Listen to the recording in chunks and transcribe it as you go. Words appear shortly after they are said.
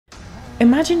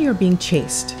Imagine you're being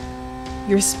chased.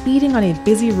 You're speeding on a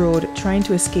busy road trying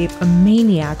to escape a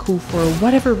maniac who, for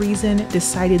whatever reason,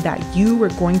 decided that you were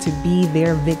going to be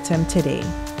their victim today.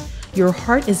 Your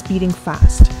heart is beating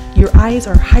fast, your eyes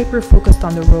are hyper-focused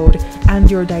on the road,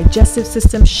 and your digestive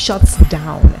system shuts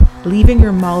down, leaving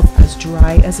your mouth as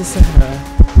dry as a Sahara.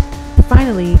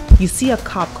 Finally, you see a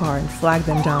cop car and flag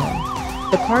them down.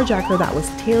 The carjacker that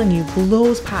was tailing you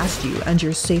blows past you and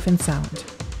you're safe and sound.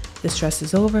 The stress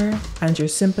is over and your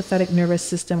sympathetic nervous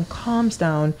system calms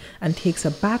down and takes a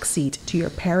backseat to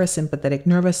your parasympathetic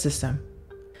nervous system.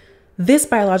 This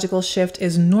biological shift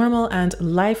is normal and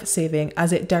life-saving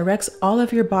as it directs all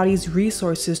of your body's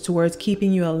resources towards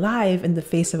keeping you alive in the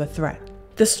face of a threat.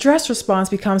 The stress response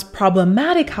becomes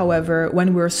problematic, however,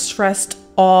 when we're stressed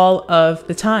all of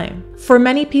the time. For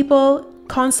many people,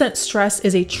 constant stress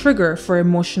is a trigger for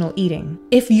emotional eating.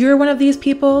 If you're one of these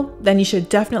people, then you should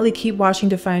definitely keep watching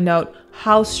to find out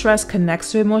how stress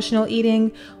connects to emotional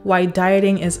eating, why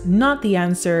dieting is not the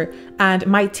answer, and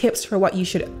my tips for what you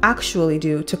should actually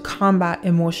do to combat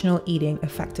emotional eating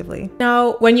effectively.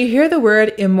 Now, when you hear the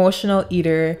word emotional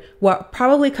eater, what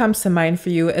probably comes to mind for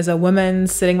you is a woman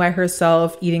sitting by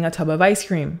herself eating a tub of ice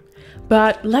cream.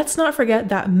 But let's not forget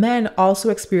that men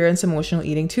also experience emotional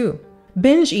eating too.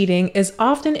 Binge eating is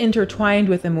often intertwined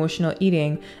with emotional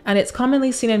eating, and it's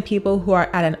commonly seen in people who are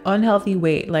at an unhealthy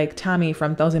weight, like Tammy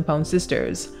from 1,000 Pound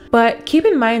Sisters. But keep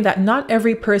in mind that not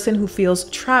every person who feels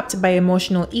trapped by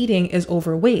emotional eating is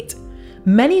overweight.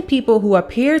 Many people who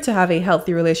appear to have a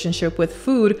healthy relationship with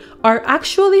food are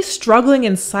actually struggling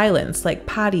in silence, like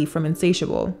Patty from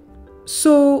Insatiable.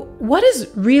 So, what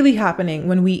is really happening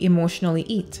when we emotionally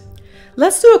eat?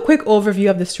 Let's do a quick overview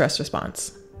of the stress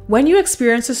response. When you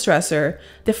experience a stressor,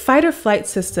 the fight or flight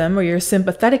system or your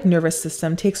sympathetic nervous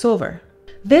system takes over.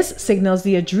 This signals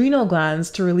the adrenal glands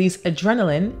to release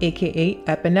adrenaline, aka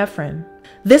epinephrine.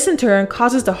 This in turn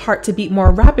causes the heart to beat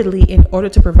more rapidly in order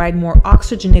to provide more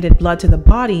oxygenated blood to the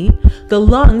body, the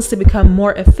lungs to become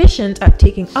more efficient at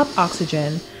taking up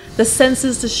oxygen, the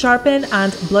senses to sharpen,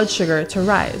 and blood sugar to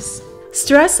rise.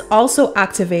 Stress also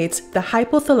activates the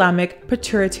hypothalamic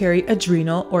pituitary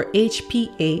adrenal or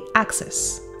HPA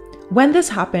axis. When this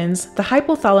happens, the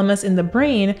hypothalamus in the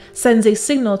brain sends a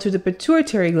signal to the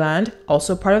pituitary gland,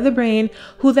 also part of the brain,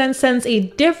 who then sends a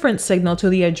different signal to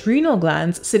the adrenal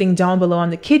glands sitting down below on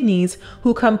the kidneys,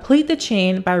 who complete the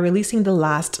chain by releasing the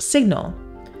last signal.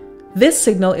 This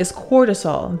signal is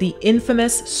cortisol, the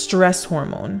infamous stress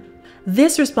hormone.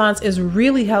 This response is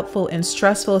really helpful in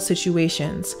stressful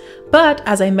situations, but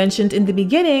as I mentioned in the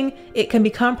beginning, it can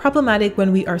become problematic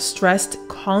when we are stressed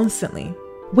constantly.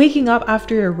 Waking up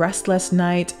after a restless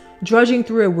night, drudging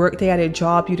through a workday at a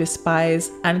job you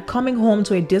despise, and coming home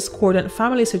to a discordant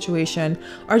family situation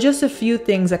are just a few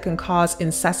things that can cause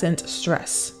incessant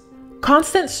stress.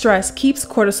 Constant stress keeps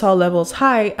cortisol levels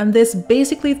high, and this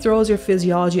basically throws your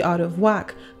physiology out of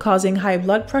whack, causing high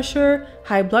blood pressure,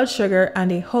 high blood sugar,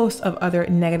 and a host of other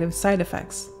negative side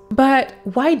effects. But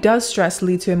why does stress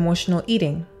lead to emotional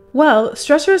eating? Well,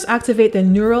 stressors activate the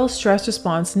neural stress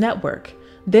response network.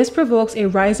 This provokes a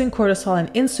rise in cortisol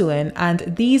and insulin,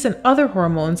 and these and other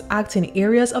hormones act in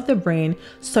areas of the brain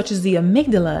such as the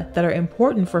amygdala that are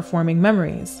important for forming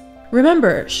memories.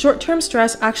 Remember, short-term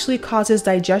stress actually causes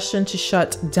digestion to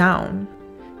shut down.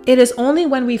 It is only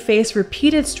when we face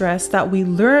repeated stress that we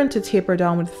learn to taper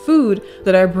down with food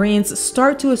that our brains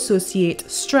start to associate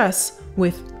stress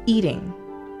with eating.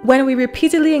 When we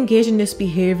repeatedly engage in this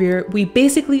behavior, we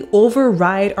basically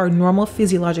override our normal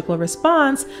physiological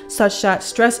response such that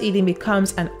stress eating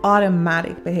becomes an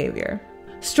automatic behavior.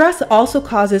 Stress also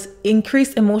causes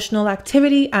increased emotional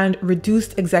activity and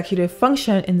reduced executive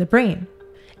function in the brain.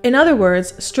 In other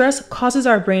words, stress causes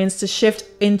our brains to shift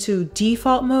into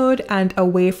default mode and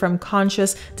away from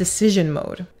conscious decision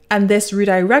mode. And this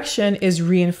redirection is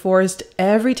reinforced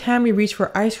every time we reach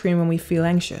for ice cream when we feel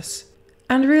anxious.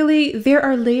 And really, there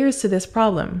are layers to this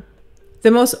problem.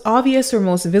 The most obvious or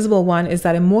most visible one is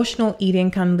that emotional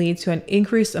eating can lead to an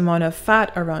increased amount of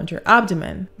fat around your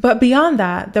abdomen. But beyond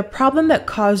that, the problem that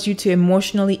caused you to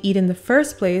emotionally eat in the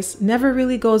first place never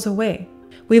really goes away.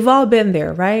 We've all been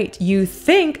there, right? You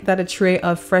think that a tray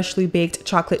of freshly baked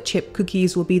chocolate chip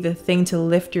cookies will be the thing to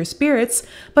lift your spirits,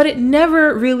 but it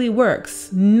never really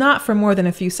works, not for more than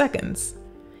a few seconds.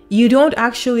 You don't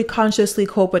actually consciously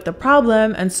cope with the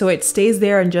problem, and so it stays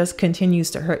there and just continues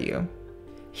to hurt you.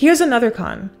 Here's another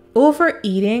con.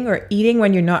 Overeating or eating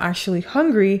when you're not actually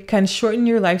hungry can shorten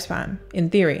your lifespan, in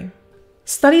theory.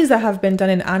 Studies that have been done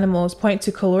in animals point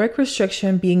to caloric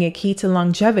restriction being a key to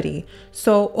longevity,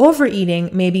 so overeating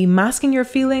may be masking your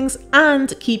feelings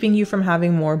and keeping you from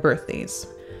having more birthdays.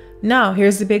 Now,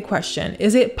 here's the big question.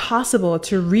 Is it possible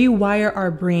to rewire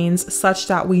our brains such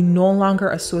that we no longer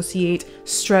associate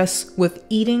stress with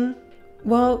eating?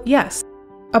 Well, yes.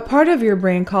 A part of your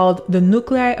brain called the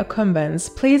nuclei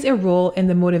accumbens plays a role in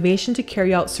the motivation to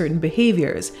carry out certain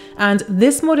behaviors, and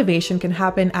this motivation can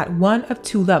happen at one of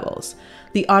two levels: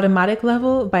 the automatic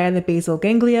level via the basal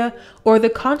ganglia, or the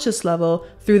conscious level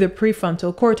through the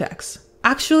prefrontal cortex.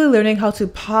 Actually learning how to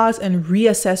pause and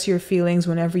reassess your feelings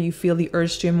whenever you feel the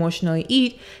urge to emotionally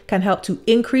eat can help to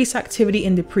increase activity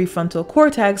in the prefrontal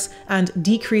cortex and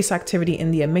decrease activity in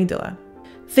the amygdala.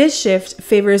 This shift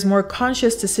favors more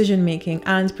conscious decision making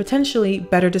and potentially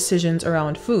better decisions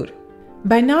around food.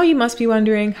 By now you must be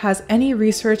wondering, has any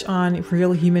research on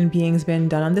real human beings been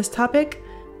done on this topic?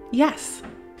 Yes.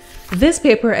 This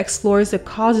paper explores the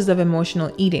causes of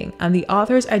emotional eating, and the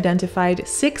authors identified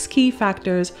 6 key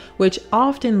factors which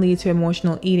often lead to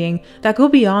emotional eating that go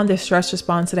beyond the stress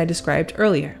response that I described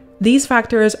earlier. These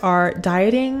factors are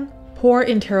dieting, poor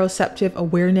interoceptive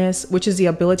awareness, which is the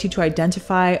ability to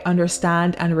identify,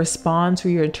 understand, and respond to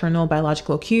your internal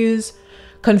biological cues,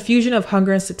 confusion of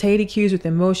hunger and satiety cues with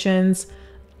emotions,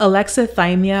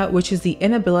 alexithymia, which is the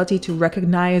inability to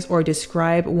recognize or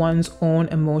describe one's own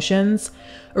emotions,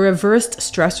 a reversed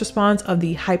stress response of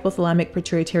the hypothalamic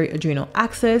pituitary adrenal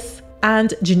axis,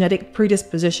 and genetic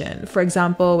predisposition, for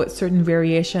example, with certain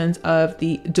variations of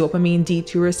the dopamine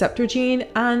D2 receptor gene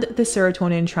and the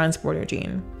serotonin transporter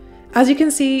gene. As you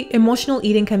can see, emotional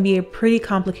eating can be a pretty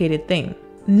complicated thing.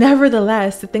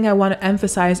 Nevertheless, the thing I want to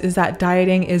emphasize is that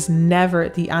dieting is never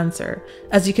the answer.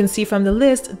 As you can see from the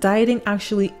list, dieting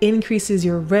actually increases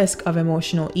your risk of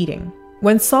emotional eating.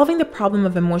 When solving the problem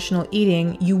of emotional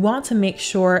eating, you want to make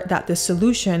sure that the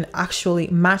solution actually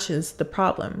matches the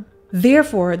problem.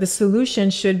 Therefore, the solution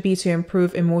should be to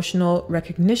improve emotional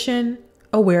recognition,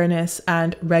 awareness,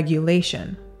 and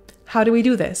regulation. How do we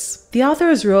do this? The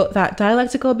authors wrote that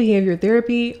dialectical behavior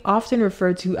therapy, often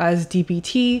referred to as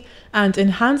DBT, and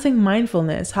enhancing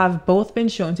mindfulness have both been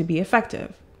shown to be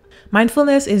effective.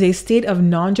 Mindfulness is a state of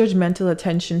non-judgmental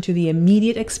attention to the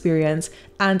immediate experience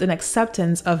and an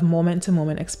acceptance of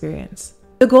moment-to-moment experience.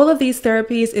 The goal of these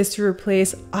therapies is to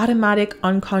replace automatic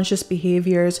unconscious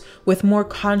behaviors with more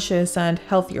conscious and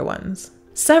healthier ones.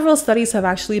 Several studies have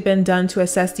actually been done to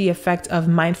assess the effect of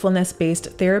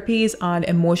mindfulness-based therapies on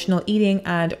emotional eating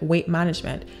and weight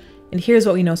management. And here's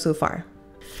what we know so far.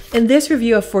 In this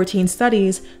review of 14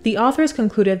 studies, the authors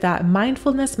concluded that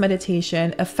mindfulness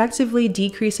meditation effectively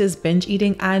decreases binge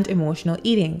eating and emotional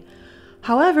eating.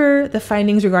 However, the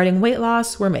findings regarding weight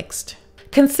loss were mixed.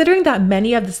 Considering that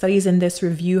many of the studies in this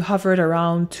review hovered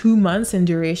around 2 months in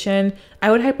duration, I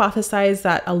would hypothesize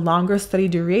that a longer study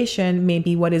duration may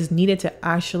be what is needed to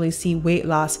actually see weight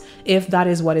loss if that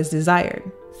is what is desired.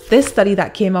 This study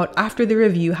that came out after the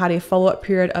review had a follow-up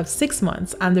period of 6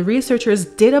 months, and the researchers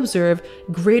did observe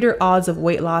greater odds of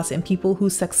weight loss in people who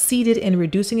succeeded in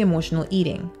reducing emotional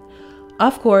eating.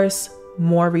 Of course,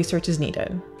 more research is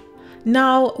needed.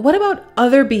 Now, what about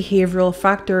other behavioral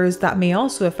factors that may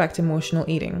also affect emotional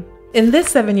eating? In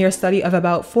this 7-year study of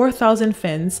about 4,000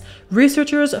 Finns,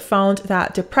 researchers found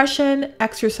that depression,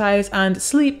 exercise, and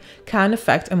sleep can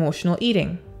affect emotional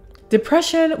eating.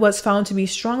 Depression was found to be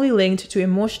strongly linked to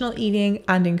emotional eating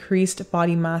and increased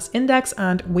body mass index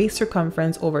and waist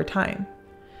circumference over time.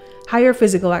 Higher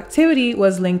physical activity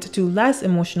was linked to less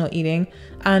emotional eating,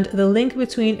 and the link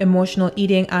between emotional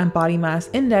eating and body mass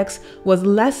index was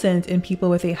lessened in people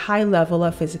with a high level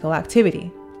of physical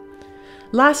activity.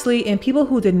 Lastly, in people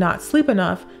who did not sleep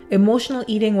enough, emotional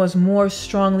eating was more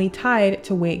strongly tied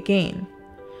to weight gain.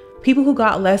 People who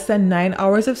got less than 9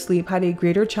 hours of sleep had a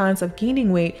greater chance of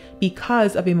gaining weight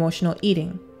because of emotional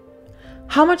eating.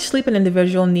 How much sleep an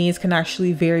individual needs can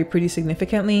actually vary pretty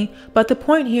significantly, but the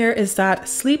point here is that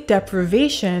sleep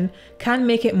deprivation can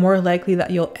make it more likely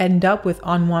that you'll end up with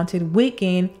unwanted weight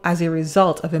gain as a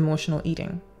result of emotional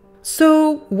eating.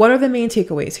 So, what are the main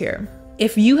takeaways here?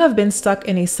 If you have been stuck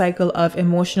in a cycle of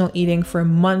emotional eating for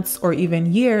months or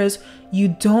even years, you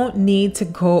don't need to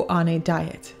go on a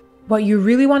diet. What you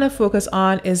really want to focus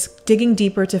on is digging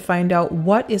deeper to find out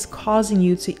what is causing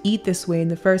you to eat this way in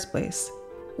the first place.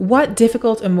 What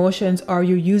difficult emotions are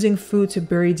you using food to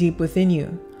bury deep within you?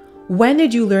 When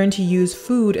did you learn to use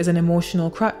food as an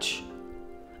emotional crutch?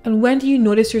 And when do you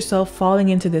notice yourself falling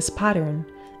into this pattern?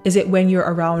 Is it when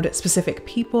you're around specific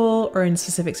people or in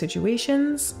specific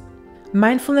situations?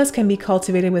 Mindfulness can be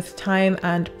cultivated with time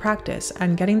and practice,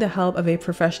 and getting the help of a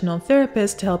professional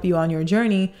therapist to help you on your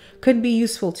journey could be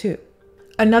useful too.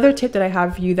 Another tip that I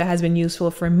have for you that has been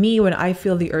useful for me when I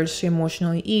feel the urge to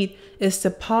emotionally eat is to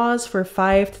pause for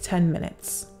 5 to 10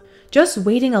 minutes. Just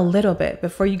waiting a little bit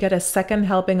before you get a second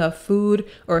helping of food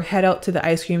or head out to the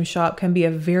ice cream shop can be a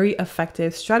very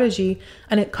effective strategy,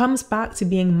 and it comes back to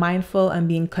being mindful and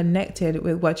being connected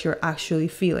with what you're actually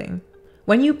feeling.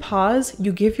 When you pause,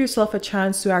 you give yourself a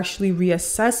chance to actually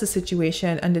reassess the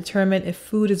situation and determine if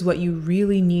food is what you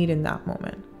really need in that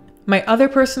moment. My other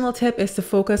personal tip is to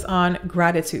focus on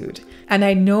gratitude. And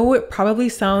I know it probably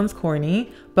sounds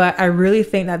corny, but I really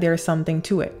think that there's something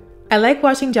to it. I like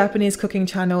watching Japanese cooking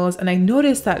channels, and I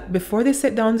noticed that before they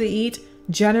sit down to eat,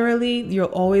 generally you'll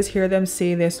always hear them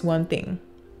say this one thing: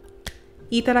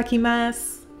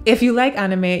 Itadakimasu. If you like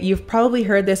anime, you've probably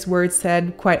heard this word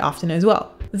said quite often as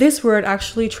well. This word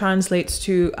actually translates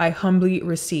to "I humbly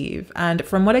receive," and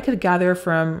from what I could gather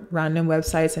from random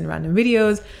websites and random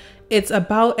videos, it's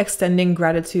about extending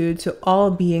gratitude to all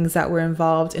beings that were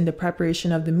involved in the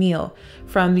preparation of the meal,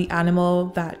 from the animal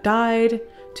that died,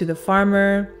 to the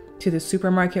farmer, to the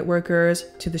supermarket workers,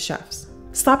 to the chefs.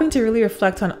 Stopping to really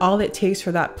reflect on all it takes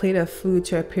for that plate of food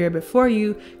to appear before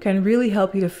you can really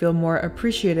help you to feel more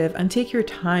appreciative and take your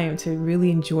time to really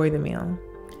enjoy the meal.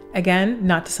 Again,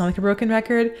 not to sound like a broken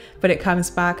record, but it comes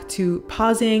back to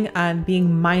pausing and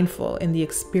being mindful in the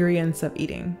experience of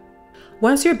eating.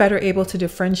 Once you're better able to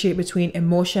differentiate between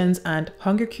emotions and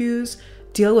hunger cues,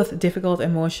 deal with difficult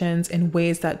emotions in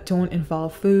ways that don't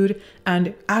involve food,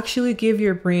 and actually give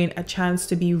your brain a chance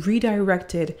to be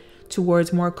redirected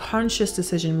towards more conscious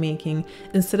decision making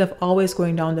instead of always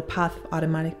going down the path of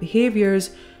automatic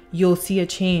behaviors, you'll see a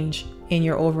change in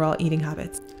your overall eating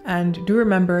habits. And do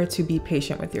remember to be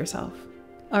patient with yourself.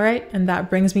 All right, and that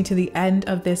brings me to the end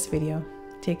of this video.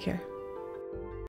 Take care.